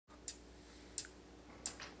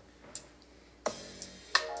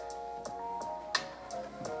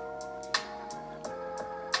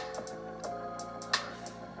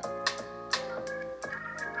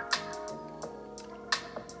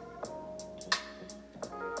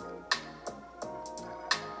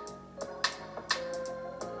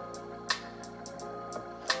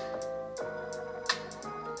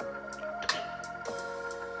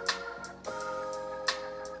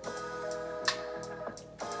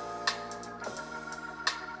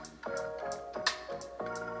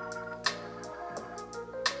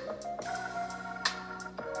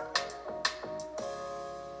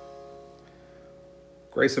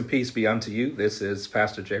Grace and peace be unto you. This is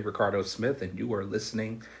Pastor J. Ricardo Smith, and you are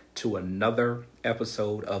listening to another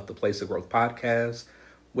episode of the Place of Growth podcast,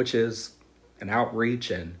 which is an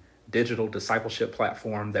outreach and digital discipleship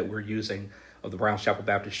platform that we're using of the Browns Chapel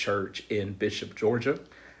Baptist Church in Bishop, Georgia.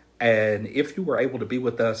 And if you were able to be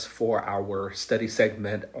with us for our study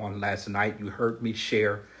segment on last night, you heard me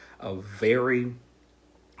share a very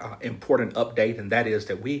important update, and that is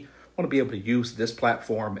that we want to be able to use this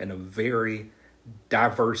platform in a very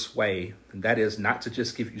diverse way. And that is not to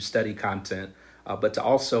just give you study content, but to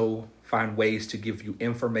also find ways to give you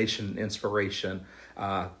information and inspiration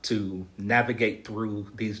to navigate through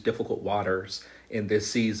these difficult waters in this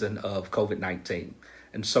season of COVID-19.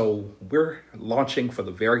 And so we're launching for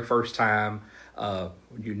the very first time a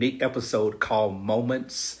unique episode called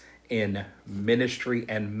Moments in Ministry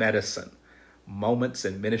and Medicine. Moments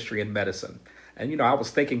in Ministry and Medicine. And, I was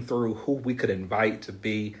thinking through who we could invite to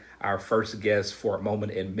be our first guest for a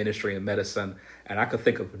moment in ministry and medicine. And I could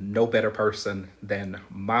think of no better person than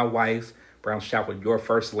my wife, Browns Chapel, your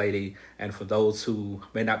first lady. And for those who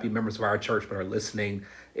may not be members of our church but are listening,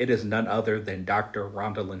 it is none other than Dr.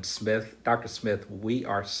 Rhondolyn Smith. Dr. Smith, we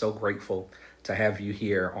are so grateful to have you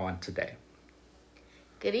here on today.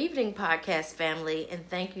 Good evening, podcast family, and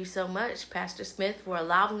thank you so much, Pastor Smith, for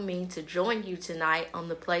allowing me to join you tonight on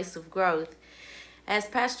the Place of Growth. As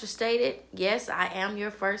Pastor stated, yes, I am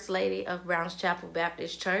your First Lady of Browns Chapel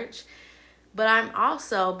Baptist Church, but I'm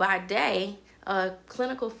also, by day, a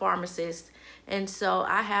clinical pharmacist, and so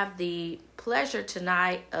I have the pleasure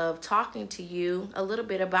tonight of talking to you a little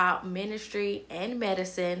bit about ministry and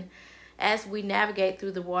medicine as we navigate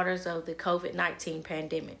through the waters of the COVID-19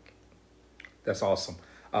 pandemic. That's awesome.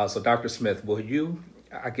 So Dr. Smith, will you,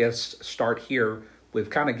 start here with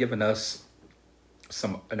kind of giving us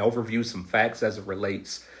an overview, some facts as it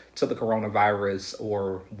relates to the coronavirus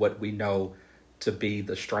or what we know to be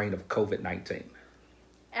the strain of COVID-19?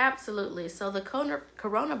 Absolutely. So the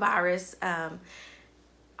coronavirus,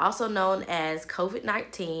 also known as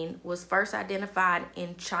COVID-19, was first identified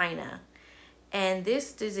in China. And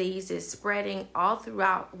this disease is spreading all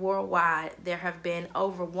throughout worldwide. There have been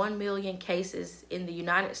over 1 million cases in the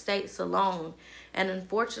United States alone, and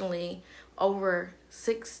unfortunately, over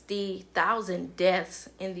 60,000 deaths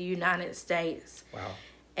in the United States. Wow.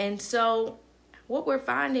 And so what we're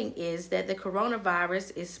finding is that the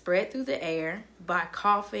coronavirus is spread through the air by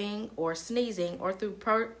coughing or sneezing or through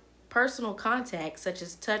personal contact, such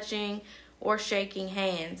as touching or shaking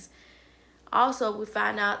hands. Also, we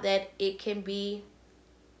find out that it can be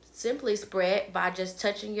simply spread by just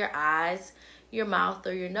touching your eyes, your mouth,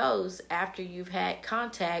 or your nose after you've had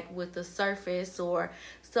contact with the surface or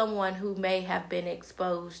someone who may have been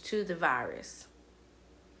exposed to the virus.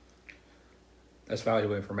 That's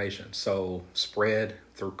valuable information. So spread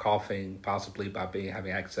through coughing, possibly by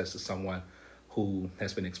having access to someone who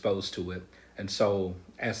has been exposed to it. And so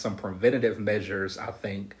as some preventative measures, I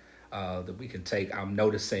think that we can take, I'm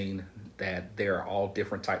noticing that there are all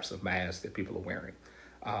different types of masks that people are wearing.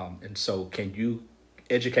 And so can you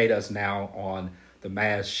educate us now on the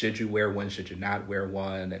mask? Should you wear one? Should you not wear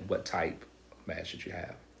one? And what type of mask should you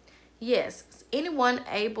have? Yes. Anyone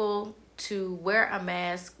able to wear a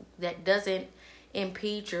mask that doesn't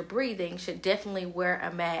impede your breathing should definitely wear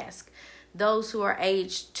a mask. Those who are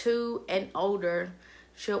aged 2 and older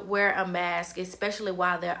should wear a mask, especially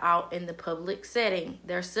while they're out in the public setting.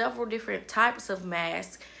 There are several different types of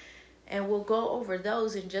masks, and we'll go over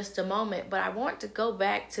those in just a moment. But I want to go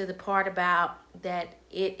back to the part about that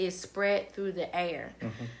it is spread through the air.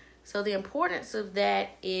 Mm-hmm. So the importance of that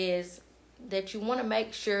is that you want to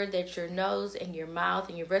make sure that your nose and your mouth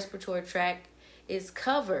and your respiratory tract is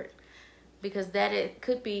covered, because that it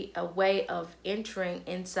could be a way of entering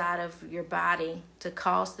inside of your body to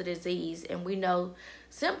cause the disease. And we know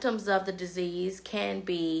symptoms of the disease can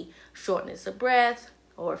be shortness of breath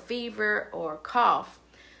or fever or cough.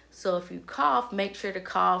 So if you cough, make sure to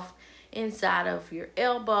cough inside of your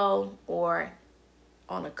elbow or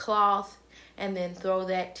on a cloth and then throw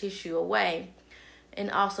that tissue away. And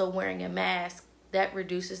also wearing a mask, that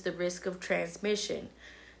reduces the risk of transmission.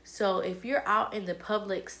 So if you're out in the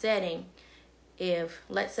public setting, if,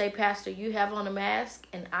 let's say, Pastor, you have on a mask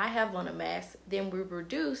and I have on a mask, then we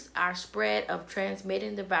reduce our spread of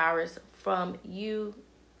transmitting the virus from you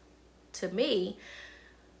to me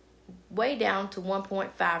way down to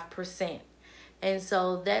 1.5%. And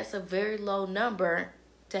so that's a very low number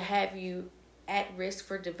to have you at risk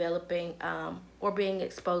for developing or being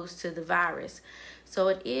exposed to the virus. So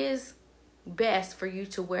it is best for you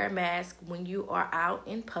to wear a mask when you are out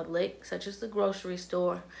in public, such as the grocery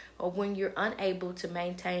store, or when you're unable to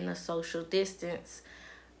maintain a social distance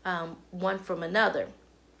one from another.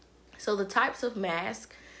 So the types of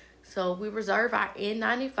masks. So we reserve our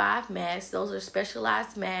N95 masks. Those are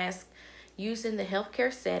specialized masks used in the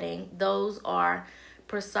healthcare setting. Those are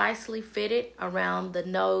precisely fitted around the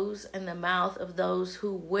nose and the mouth of those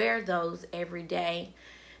who wear those every day.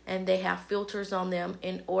 And they have filters on them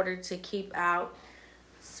in order to keep out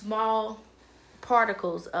small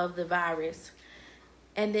particles of the virus.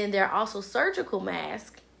 And then there are also surgical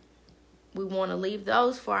masks. We want to leave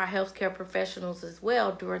those for our healthcare professionals as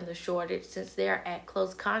well during the shortage, since they're at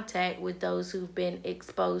close contact with those who've been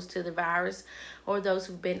exposed to the virus or those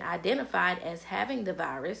who've been identified as having the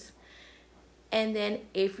virus. And then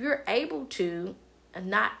if you're able to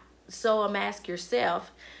not sew a mask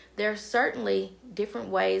yourself, there are certainly different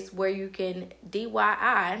ways where you can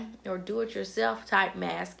DIY or do-it-yourself type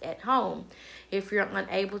mask at home if you're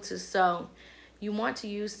unable to sew. You want to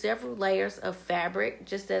use several layers of fabric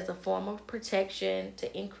just as a form of protection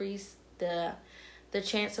to increase the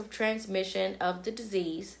chance of transmission of the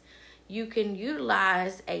disease. You can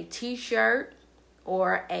utilize a t-shirt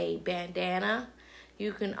or a bandana.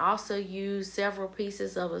 You can also use several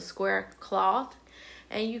pieces of a square cloth,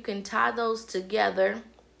 and you can tie those together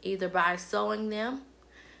either by sewing them,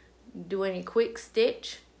 doing a quick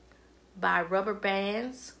stitch, by rubber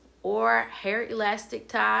bands or hair elastic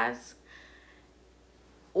ties,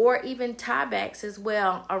 or even tiebacks as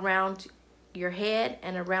well around your head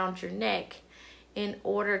and around your neck in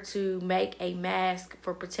order to make a mask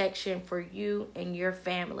for protection for you and your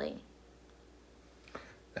family.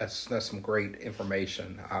 That's some great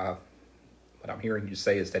information. What I'm hearing you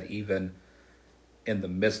say is that even in the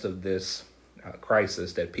midst of this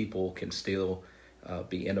crisis, that people can still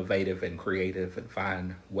be innovative and creative and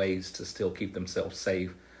find ways to still keep themselves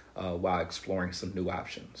safe while exploring some new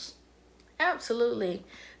options. Absolutely.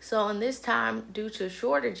 So in this time, due to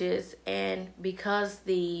shortages and because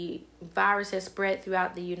the virus has spread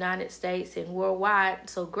throughout the United States and worldwide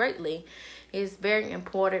so greatly, it's very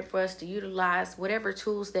important for us to utilize whatever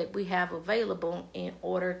tools that we have available in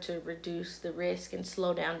order to reduce the risk and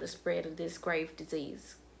slow down the spread of this grave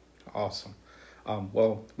disease. Awesome.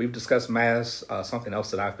 Well, we've discussed masks. Something else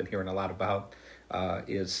that I've been hearing a lot about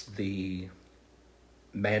is the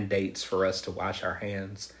mandates for us to wash our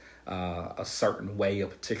hands a certain way, a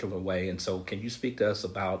particular way. And so can you speak to us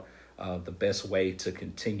about the best way to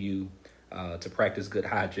continue to practice good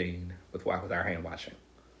hygiene with our hand washing?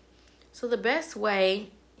 So the best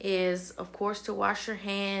way is, of course, to wash your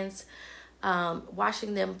hands,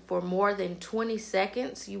 washing them for more than 20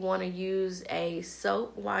 seconds. You want to use a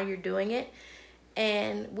soap while you're doing it.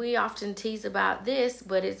 And we often tease about this,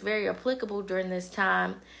 but it's very applicable during this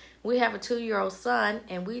time. We have a 2-year-old son,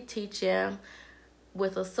 and we teach him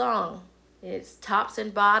with a song. It's tops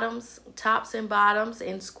and bottoms,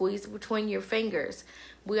 and squeeze between your fingers.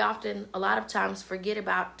 We often, a lot of times, forget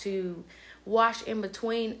about to wash in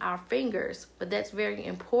between our fingers, but that's very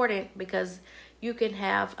important because you can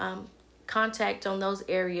have contact on those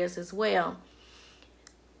areas as well.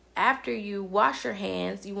 After you wash your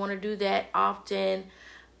hands, you want to do that often.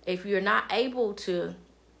 If you're not able to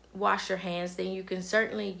wash your hands, then you can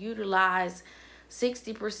certainly utilize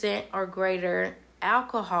 60% or greater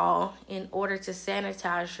alcohol in order to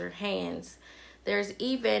sanitize your hands. There's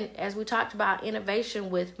even, as we talked about innovation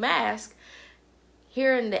with masks,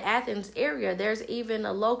 here in the Athens area, there's even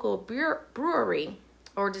a local brewery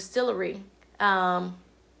or distillery that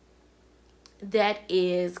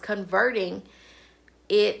is converting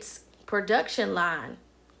its production line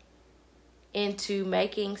into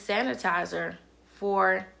making sanitizer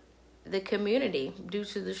for the community due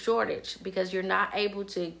to the shortage, because you're not able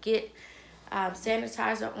to get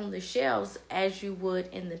sanitizer on the shelves as you would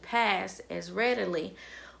in the past as readily,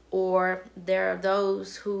 or there are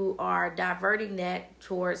those who are diverting that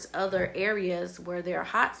towards other areas where there are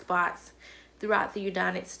hot spots throughout the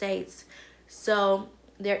United States. So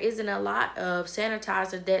there isn't a lot of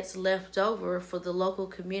sanitizer that's left over for the local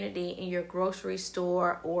community in your grocery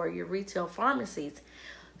store or your retail pharmacies.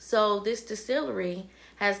 So this distillery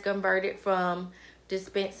has converted from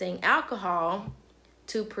dispensing alcohol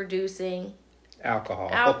to producing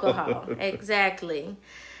alcohol. Exactly.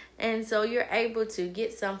 And so you're able to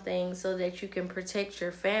get something so that you can protect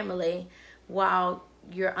your family while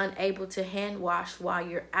you're unable to hand wash while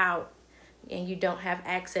you're out and you don't have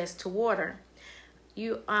access to water.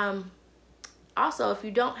 You also, if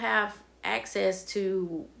you don't have access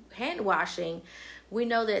to hand washing, we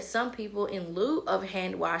know that some people, in lieu of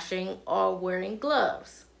hand washing, are wearing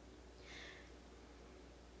gloves.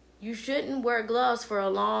 You shouldn't wear gloves for a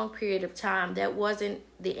long period of time. That wasn't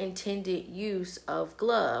the intended use of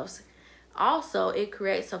gloves. Also, it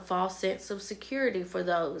creates a false sense of security for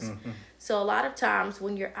those. So a lot of times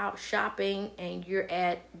when you're out shopping and you're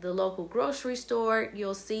at the local grocery store,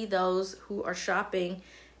 you'll see those who are shopping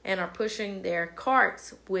and are pushing their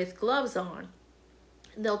carts with gloves on.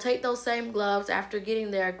 They'll take those same gloves after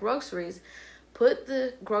getting their groceries, put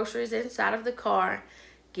the groceries inside of the car,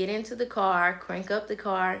 get into the car, crank up the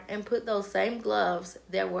car, and put those same gloves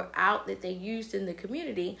that were out that they used in the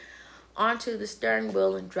community onto the steering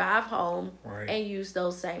wheel and drive home and use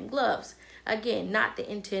those same gloves. Again, not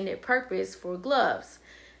the intended purpose for gloves,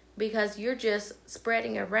 because you're just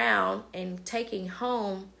spreading around and taking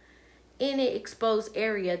home any exposed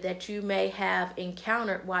area that you may have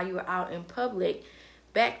encountered while you were out in public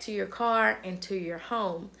back to your car and to your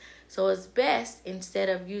home. So it's best, instead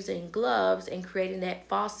of using gloves and creating that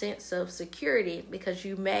false sense of security, because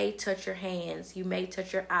you may touch your hands, you may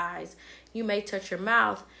touch your eyes, you may touch your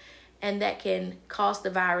mouth, and that can cause the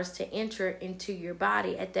virus to enter into your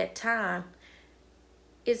body at that time.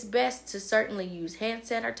 It's best to certainly use hand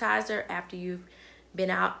sanitizer after you've been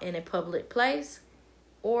out in a public place,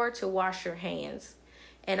 or to wash your hands.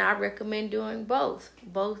 And I recommend doing both.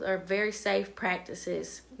 Both are very safe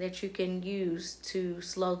practices that you can use to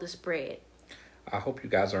slow the spread. I hope you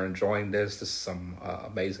guys are enjoying this. This is some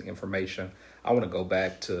amazing information. I want to go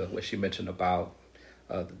back to what she mentioned about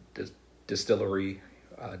the distillery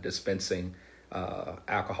dispensing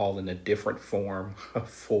alcohol in a different form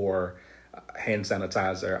for hand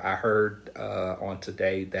sanitizer. I heard on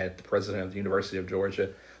today that the president of the University of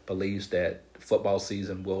Georgia believes that football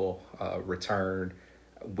season will return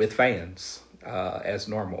with fans as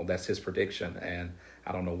normal. That's his prediction, and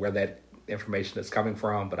I don't know where that information is coming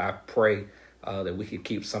from, but I pray that we can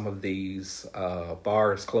keep some of these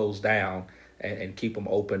bars closed down and keep them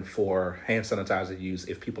open for hand sanitizer use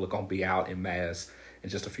if people are going to be out in mass in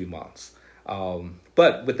just a few months.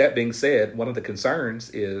 But with that being said, one of the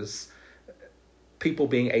concerns is people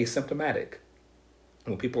being asymptomatic.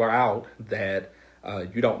 When people are out, that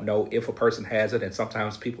you don't know if a person has it, and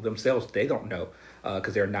sometimes people themselves, they don't know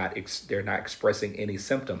because they're not expressing any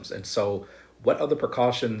symptoms. And so what other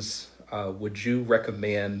precautions would you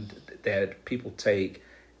recommend that people take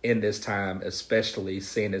in this time, especially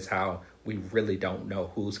seeing as how we really don't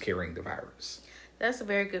know who's carrying the virus? That's a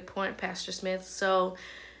very good point, Pastor Smith. So,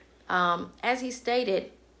 as he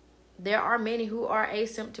stated, there are many who are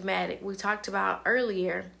asymptomatic. We talked about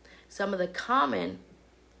earlier some of the common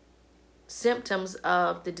symptoms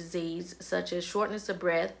of the disease, such as shortness of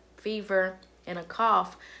breath, fever, and a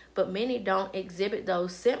cough, but many don't exhibit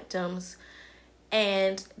those symptoms,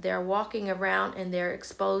 and they're walking around and they're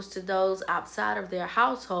exposed to those outside of their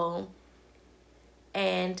household,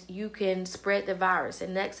 and you can spread the virus.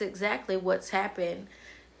 And that's exactly what's happened,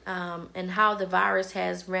 and how the virus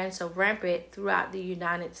has ran so rampant throughout the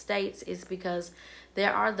United States is because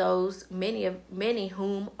there are those, many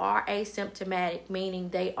whom are asymptomatic, meaning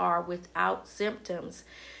they are without symptoms.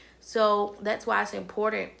 So that's why it's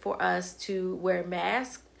important for us to wear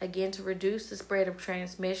masks, again, to reduce the spread of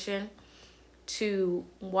transmission, to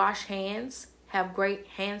wash hands, have great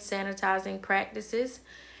hand sanitizing practices.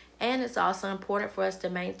 And it's also important for us to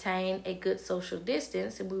maintain a good social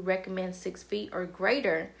distance, and we recommend 6 feet or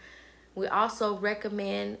greater. We also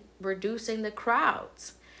recommend reducing the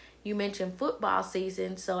crowds. You mentioned football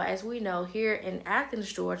season, so as we know, here in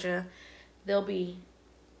Athens, Georgia, there'll be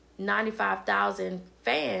 95,000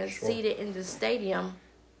 fans seated in the stadium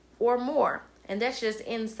or more. And that's just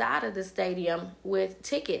inside of the stadium with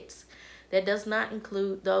tickets. That does not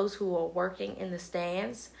include those who are working in the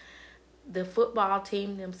stands, the football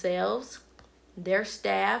team themselves, their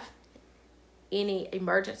staff, any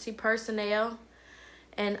emergency personnel,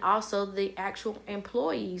 and also the actual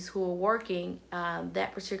employees who are working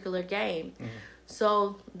that particular game. Mm-hmm.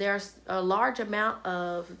 So there's a large amount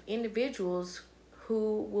of individuals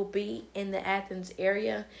who will be in the Athens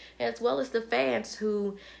area, as well as the fans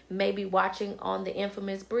who may be watching on the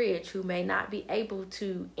infamous bridge, who may not be able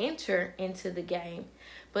to enter into the game,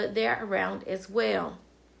 but they're around as well.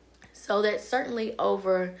 So that's certainly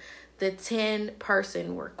over the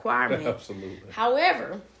 10-person requirement. Absolutely.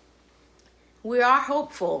 However, we are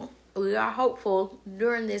hopeful. We are hopeful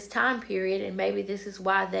during this time period, and maybe this is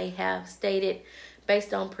why they have stated,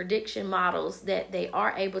 based on prediction models, that they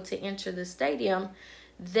are able to enter the stadium,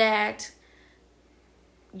 that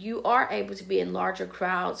you are able to be in larger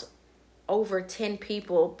crowds, over 10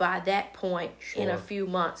 people by that point in a few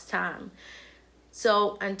months' time.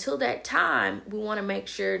 So until that time, we want to make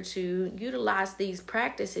sure to utilize these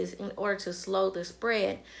practices in order to slow the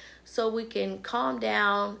spread, so we can calm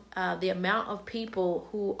down the amount of people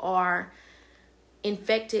who are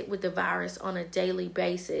infected with the virus on a daily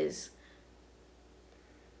basis.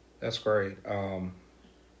 That's great.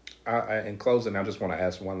 In closing, I just want to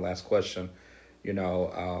ask one last question.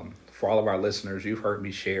 For all of our listeners, you've heard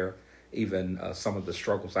me share even some of the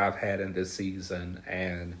struggles I've had in this season,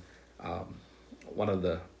 and one of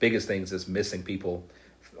the biggest things is missing people,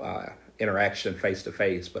 interaction face to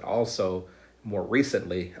face, but also more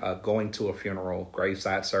recently going to a funeral,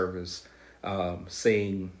 graveside service,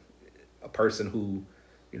 seeing a person who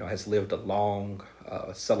has lived a long,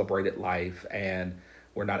 celebrated life, and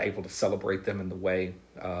we're not able to celebrate them in the way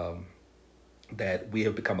that we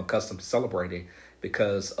have become accustomed to celebrating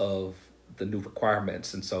because of the new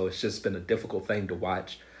requirements. And so it's just been a difficult thing to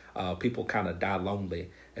watch people kind of die lonely.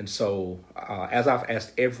 And so as I've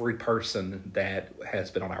asked every person that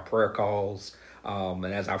has been on our prayer calls, and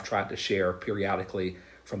as I've tried to share periodically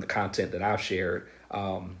from the content that I've shared,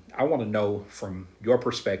 I want to know from your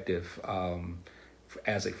perspective,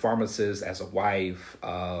 as a pharmacist, as a wife,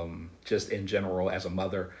 just in general, as a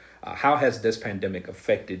mother, how has this pandemic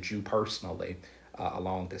affected you personally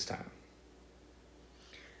along this time?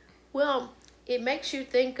 Well, it makes you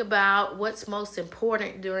think about what's most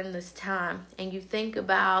important during this time, and you think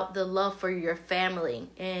about the love for your family,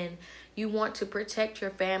 and you want to protect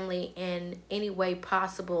your family in any way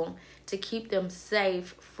possible to keep them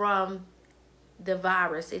safe from the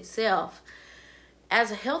virus itself.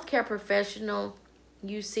 As a healthcare professional,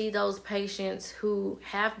 you see those patients who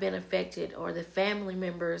have been affected or the family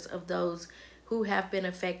members of those who have been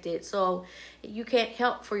affected. So you can't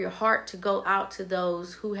help for your heart to go out to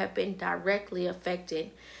those who have been directly affected.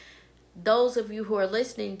 Those of you who are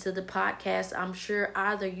listening to the podcast, I'm sure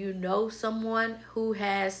either you know someone who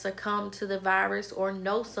has succumbed to the virus or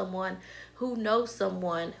know someone who knows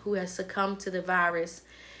someone who has succumbed to the virus.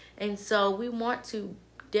 And so we want to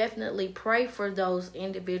definitely pray for those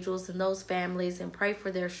individuals and those families and pray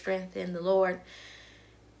for their strength in the Lord.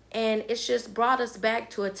 And it's just brought us back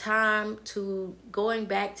to a time to going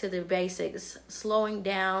back to the basics, slowing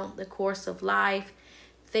down the course of life,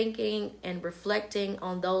 thinking and reflecting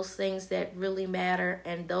on those things that really matter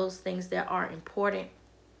and those things that are important.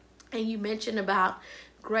 And you mentioned about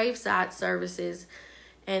graveside services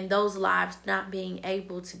and those lives not being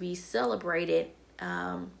able to be celebrated.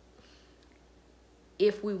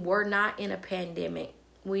 If we were not in a pandemic,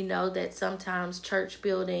 we know that sometimes church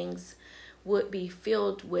buildings would be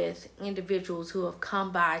filled with individuals who have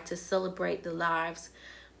come by to celebrate the lives.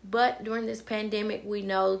 But during this pandemic, we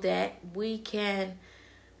know that we can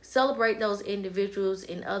celebrate those individuals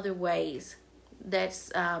in other ways.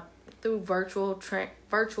 That's through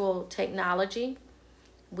virtual technology.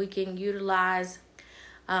 We can utilize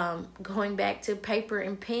going back to paper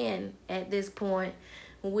and pen at this point.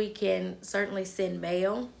 We can certainly send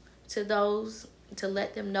mail to those to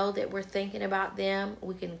let them know that we're thinking about them.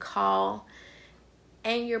 We can call.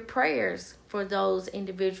 And your prayers for those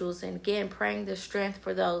individuals. And again, praying the strength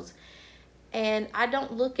for those. And I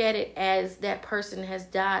don't look at it as that person has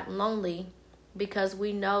died lonely, because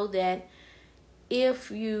we know that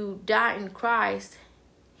if you die in Christ,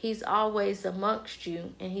 He's always amongst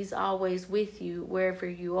you and He's always with you wherever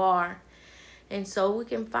you are. And so we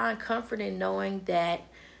can find comfort in knowing that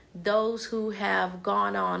those who have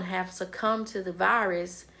gone on, have succumbed to the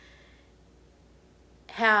virus,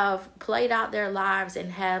 have played out their lives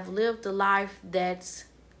and have lived a life that's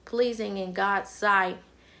pleasing in God's sight.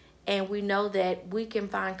 And we know that we can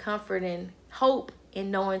find comfort and hope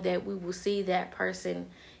in knowing that we will see that person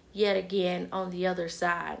yet again on the other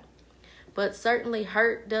side. But certainly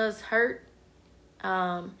hurt does hurt,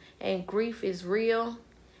 and grief is real,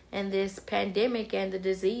 and this pandemic and the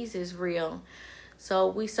disease is real. So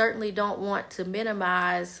we certainly don't want to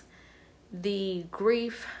minimize the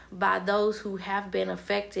grief by those who have been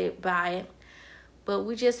affected by it. But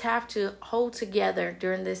we just have to hold together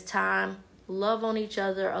during this time, love on each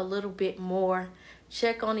other a little bit more,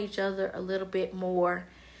 check on each other a little bit more,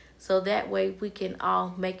 so that way we can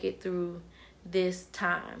all make it through this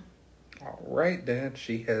time. All right, Dan.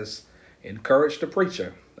 She has encouraged the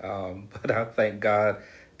preacher. But I thank God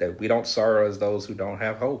that we don't sorrow as those who don't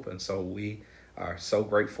have hope. And so we are so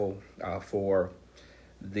grateful for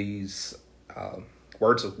these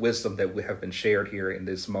words of wisdom that we have been shared here in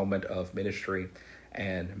this moment of ministry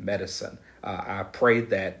and medicine. I pray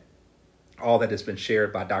that all that has been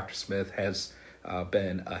shared by Dr. Smith has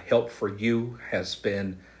been a help for you, has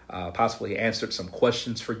been possibly answered some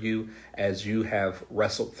questions for you as you have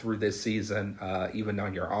wrestled through this season, even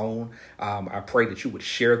on your own. I pray that you would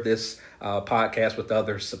share this podcast with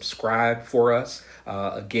others, subscribe for us.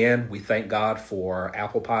 Again, we thank God for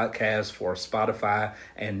Apple Podcasts, for Spotify,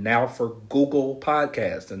 and now for Google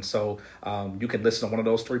Podcasts. And so you can listen on one of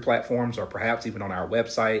those three platforms or perhaps even on our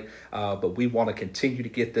website. But we want to continue to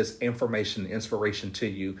get this information and inspiration to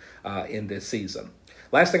you in this season.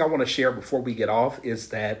 Last thing I want to share before we get off is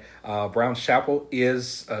that Brown's Chapel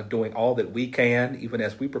is doing all that we can, even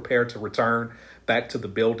as we prepare to return back to the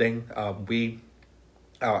building. We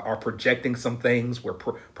are projecting some things. We're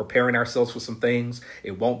preparing ourselves for some things.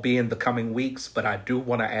 It won't be in the coming weeks, but I do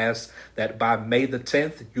want to ask that by May the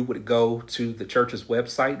 10th, you would go to the church's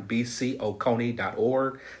website,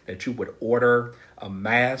 bcoconey.org, that you would order a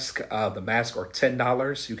mask. The masks are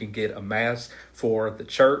 $10. You can get a mask for the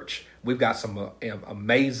church. We've got some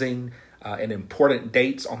amazing and important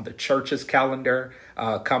dates on the church's calendar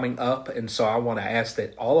coming up. And so I want to ask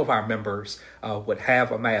that all of our members would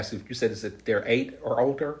have a mask. If you said is that they're 8 or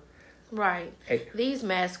older? Right. 8. These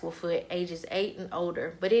masks will fit ages 8 and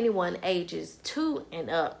older, but anyone ages 2 and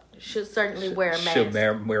up should certainly wear a mask. Should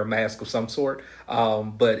wear a mask of some sort.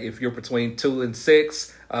 But if you're between 2 and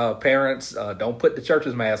 6, parents, don't put the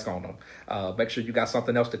church's mask on them. Make sure you got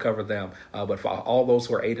something else to cover them. But for all those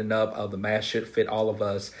who are 8 and up, the mask should fit all of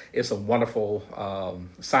us. It's a wonderful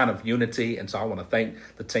sign of unity. And so I want to thank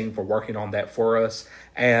the team for working on that for us.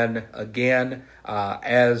 And again,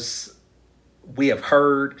 as we have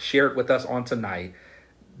heard, shared with us on tonight,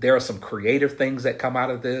 there are some creative things that come out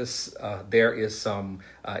of this. There is some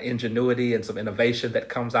ingenuity and some innovation that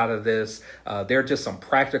comes out of this. There are just some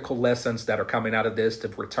practical lessons that are coming out of this to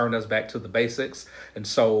return us back to the basics. And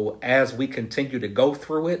so as we continue to go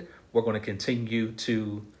through it, we're going to continue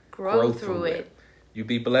to grow through it. You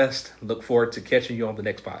be blessed. Look forward to catching you on the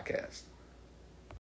next podcast.